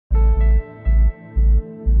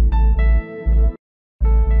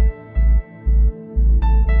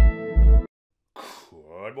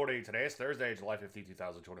everybody. Today is Thursday, July 15,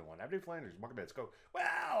 2021. I'm Dave Landry. Market bets go.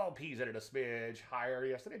 Well, P's headed a smidge higher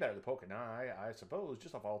yesterday. Better than poking eye, I suppose,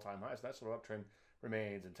 just off all-time highs. That little uptrend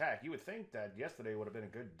remains intact. You would think that yesterday would have been a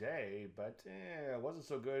good day, but it wasn't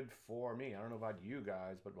so good for me. I don't know about you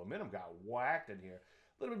guys, but momentum got whacked in here.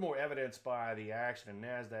 A little bit more evidenced by the action in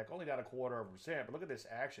NASDAQ. Only down 0.25%, but look at this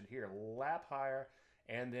action here. Lap higher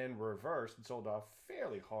and then reversed and sold off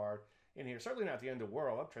fairly hard in here. Certainly not the end of the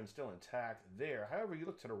world. Uptrend still intact there. However, you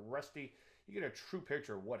look to the Rusty, you get a true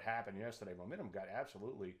picture of what happened yesterday. Momentum got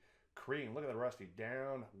absolutely cream. Look at the Rusty,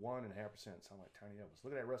 down 1.5%. Sound like tiny elbows.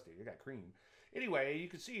 Look at that Rusty. You got cream. Anyway, you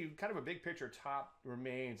can see kind of a big picture top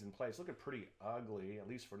remains in place. Looking pretty ugly, at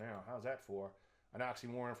least for now. How's that for an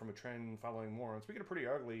oxymoron from a trend following moron? Speaking of pretty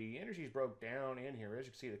ugly, energies broke down in here. As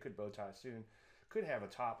you can see, they could bow tie soon. Could have a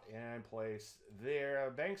top in place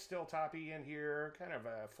there. Bank's still toppy in here. Kind of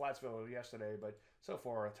a Flatsville yesterday, but so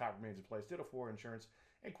far a top remains in place. Ditto for insurance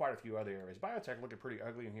and quite a few other areas. Biotech looking pretty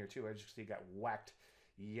ugly in here too. As you can see, got whacked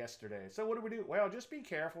yesterday. So what do we do? Well, just be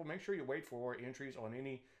careful. Make sure you wait for entries on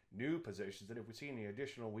any new positions. And if we see any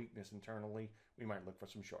additional weakness internally, we might look for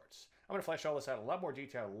some shorts. I'm going to flesh all this out in a lot more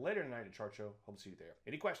detail later tonight at Chart Show. Hope to see you there.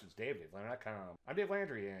 Any questions? Dave, DaveLandry.com. I'm Dave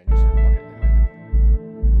Landry, and you start marketing.